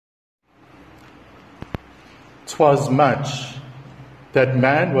'Twas much that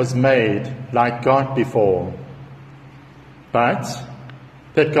man was made like God before, but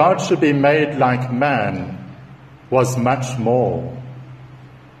that God should be made like man was much more.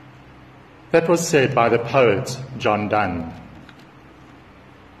 That was said by the poet John Donne.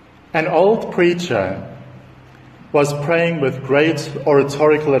 An old preacher was praying with great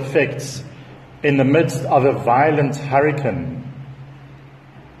oratorical effects in the midst of a violent hurricane.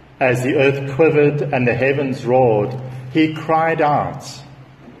 As the earth quivered and the heavens roared, he cried out,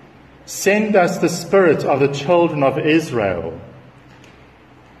 "Send us the spirit of the children of Israel,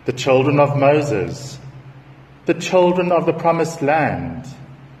 the children of Moses, the children of the promised land."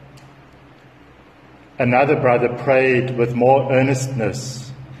 Another brother prayed with more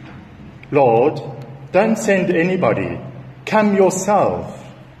earnestness, "Lord, don't send anybody. Come yourself.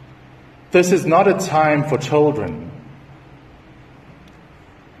 This is not a time for children."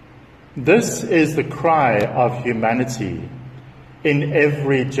 This is the cry of humanity in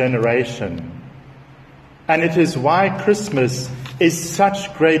every generation, and it is why Christmas is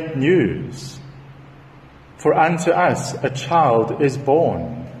such great news. For unto us a child is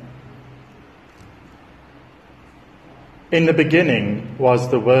born. In the beginning was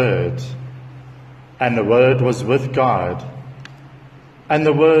the Word, and the Word was with God, and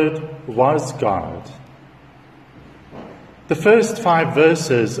the Word was God. The first 5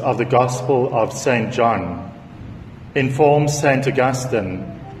 verses of the Gospel of St. John inform St. Augustine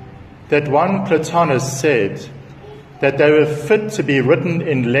that one Plotinus said that they were fit to be written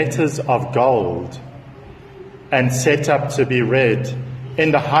in letters of gold and set up to be read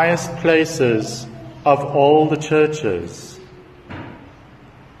in the highest places of all the churches.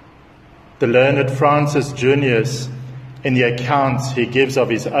 The learned Francis Junius, in the account he gives of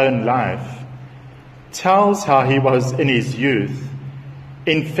his own life, tells how he was in his youth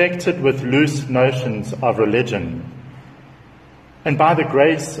infected with loose notions of religion, and by the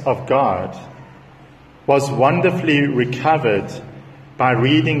grace of God was wonderfully recovered by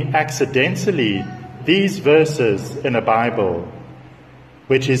reading accidentally these verses in a Bible,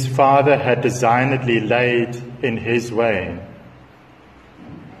 which his father had designedly laid in his way.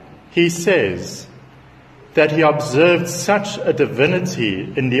 He says that he observed such a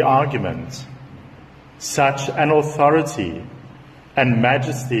divinity in the argument, such an authority and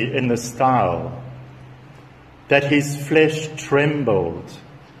majesty in the style, that his flesh trembled,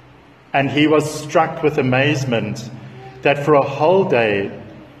 and he was struck with amazement that for a whole day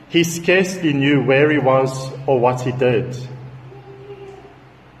he scarcely knew where he was or what he did.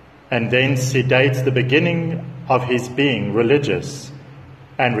 And thence he dates the beginning of his being religious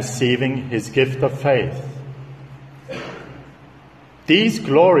and receiving his gift of faith. These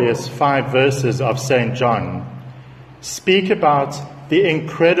glorious 5 verses of St. John speak about the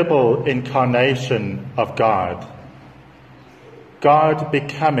incredible incarnation of God, God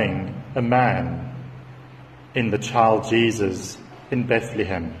becoming a man in the child Jesus in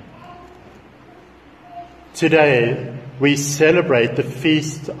Bethlehem. Today we celebrate the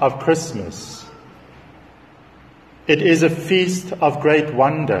feast of Christmas. It is a feast of great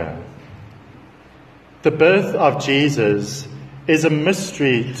wonder. The birth of Jesus is a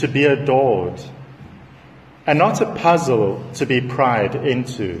mystery to be adored, and not a puzzle to be pried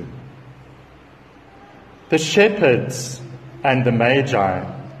into. The shepherds and the Magi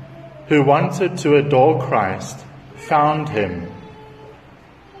who wanted to adore Christ found him,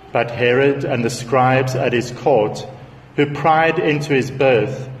 but Herod and the scribes at his court who pried into his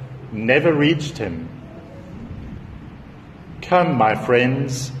birth never reached him. Come, my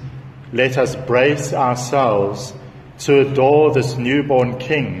friends, let us brace ourselves to adore this newborn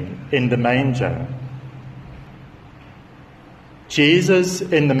King in the manger. Jesus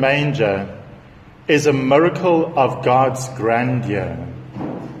in the manger is a miracle of God's grandeur.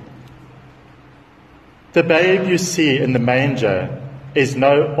 The babe you see in the manger is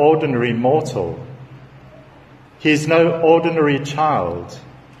no ordinary mortal. He is no ordinary child,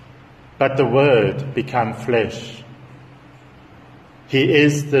 but the Word become flesh. He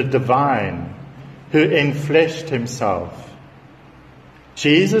is the divine who enfleshed himself.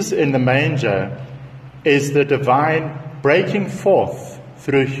 Jesus in the manger is the divine breaking forth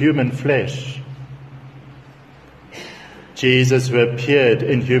through human flesh. Jesus, who appeared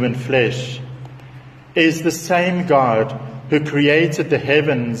in human flesh, is the same God who created the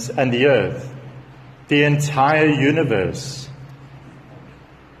heavens and the earth, the entire universe.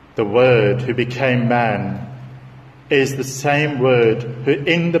 The Word who became man is the same Word who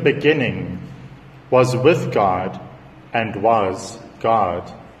in the beginning was with God and was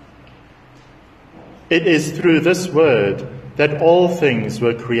God. It is through this Word that all things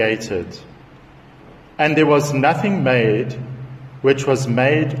were created, and there was nothing made which was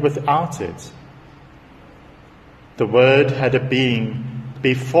made without it. The Word had a being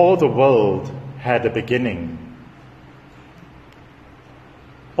before the world had a beginning.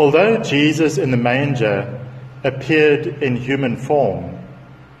 Although Jesus in the manger appeared in human form,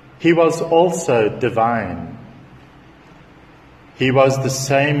 he was also divine. He was the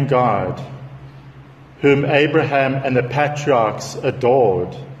same God whom Abraham and the patriarchs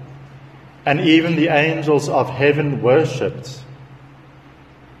adored, and even the angels of heaven worshipped.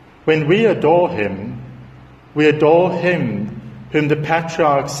 When we adore him whom the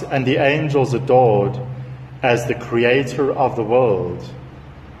patriarchs and the angels adored as the creator of the world.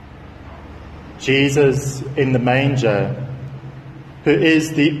 Jesus in the manger, who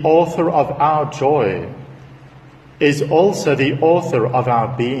is the author of our joy, is also the author of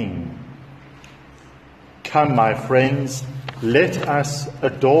our being. Come, my friends, let us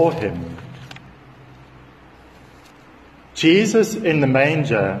adore him. Jesus in the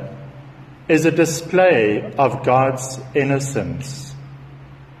manger is a display of God's innocence.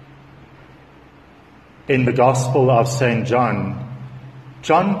 In the Gospel of St. John,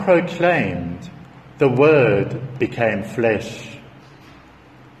 John proclaimed, "The Word became flesh."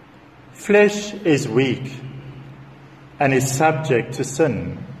 Flesh is weak and is subject to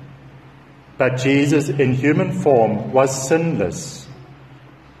sin, but Jesus in human form was sinless.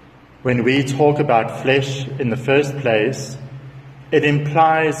 When we talk about flesh in the first place, it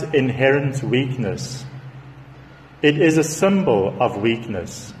implies inherent weakness. It is a symbol of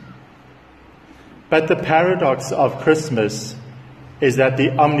weakness. But the paradox of Christmas is that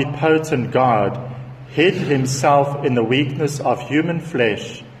the omnipotent God hid himself in the weakness of human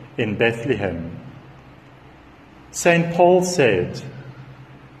flesh in Bethlehem. St. Paul said,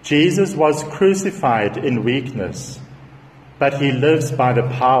 Jesus was crucified in weakness, but he lives by the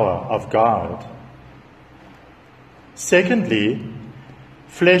power of God. Secondly,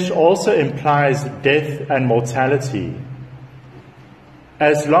 flesh also implies death and mortality.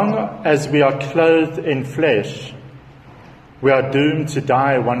 As long as we are clothed in flesh, we are doomed to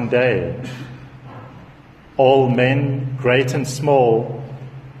die one day. All men, great and small,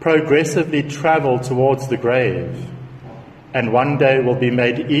 progressively travel towards the grave, and one day will be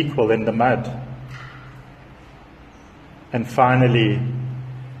made equal in the mud. And finally,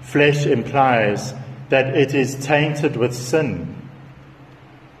 flesh implies that it is tainted with sin.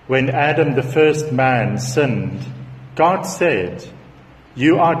 When Adam, the first man, sinned, God said,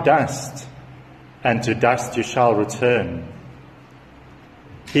 "You are dust, and to dust you shall return."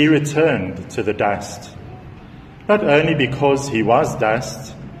 He returned to the dust, not only because he was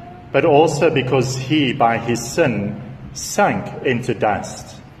dust, but also because he, by his sin, sunk into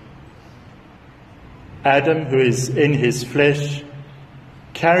dust. Adam, who is in his flesh,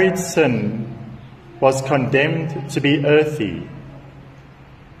 carried sin, was condemned to be earthy.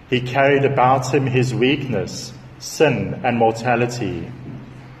 He carried about him his weakness, sin, and mortality.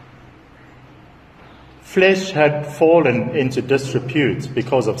 Flesh had fallen into disrepute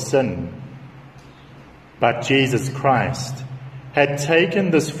because of sin, but Jesus Christ had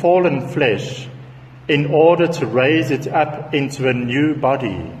taken this fallen flesh in order to raise it up into a new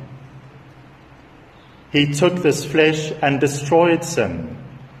body. He took this flesh and destroyed sin,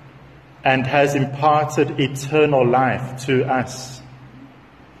 and has imparted eternal life to us.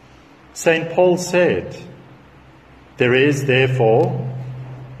 St. Paul said, "There is therefore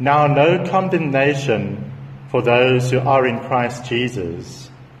now no condemnation for those who are in Christ Jesus.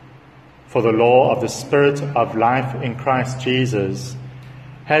 For the law of the Spirit of life in Christ Jesus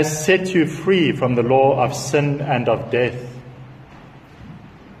has set you free from the law of sin and of death."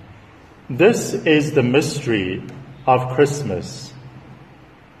 This is the mystery of Christmas,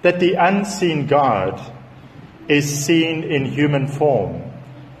 that the unseen God is seen in human form,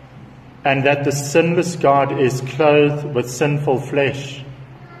 and that the sinless God is clothed with sinful flesh.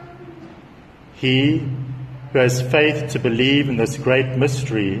 He who has faith to believe in this great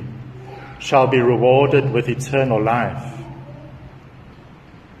mystery shall be rewarded with eternal life.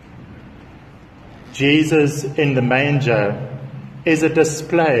 Jesus in the manger is a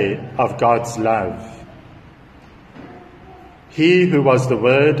display of God's love. He who was the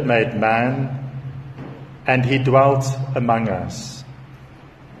Word made man, and he dwelt among us.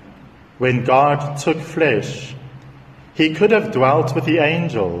 When God took flesh, he could have dwelt with the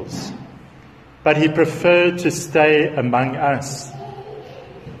angels, but he preferred to stay among us.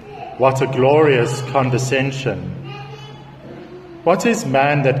 What a glorious condescension! What is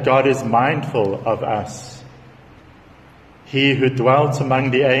man that God is mindful of us? He who dwelt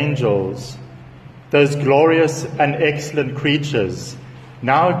among the angels, those glorious and excellent creatures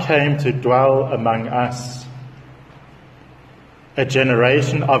now came to dwell among us. A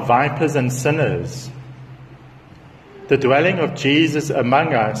generation of vipers and sinners. The dwelling of Jesus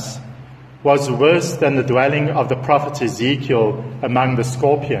among us was worse than the dwelling of the prophet Ezekiel among the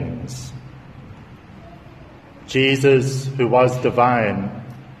scorpions. Jesus, who was divine,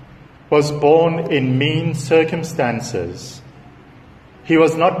 was born in mean circumstances. He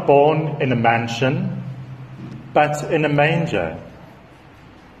was not born in a mansion, but in a manger.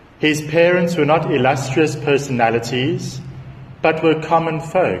 His parents were not illustrious personalities, but were common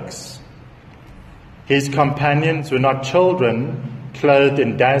folks. His companions were not children clothed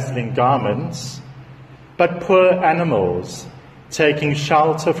in dazzling garments, but poor animals taking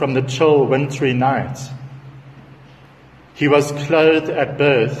shelter from the chill wintry night. He was clothed at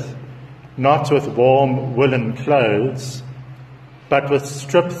birth not with warm woolen clothes, but with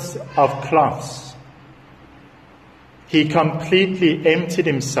strips of cloths. He completely emptied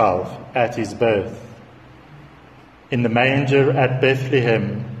himself at his birth. In the manger at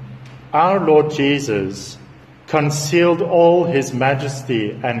Bethlehem, our Lord Jesus concealed all his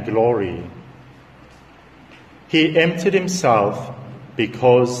majesty and glory. He emptied himself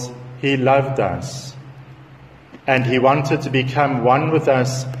because he loved us, and he wanted to become one with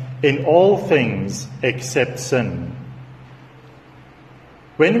us in all things except sin.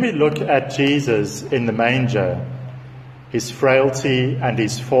 When we look at Jesus in the manger, his frailty and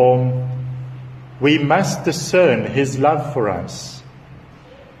his form, we must discern his love for us.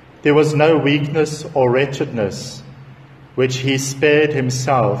 There was no weakness or wretchedness which he spared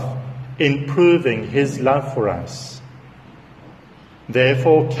himself in proving his love for us.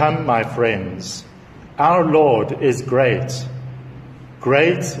 Therefore, come, my friends, our Lord is great,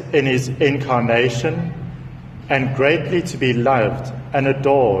 great in his incarnation, and greatly to be loved and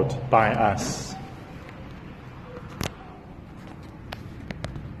adored by us.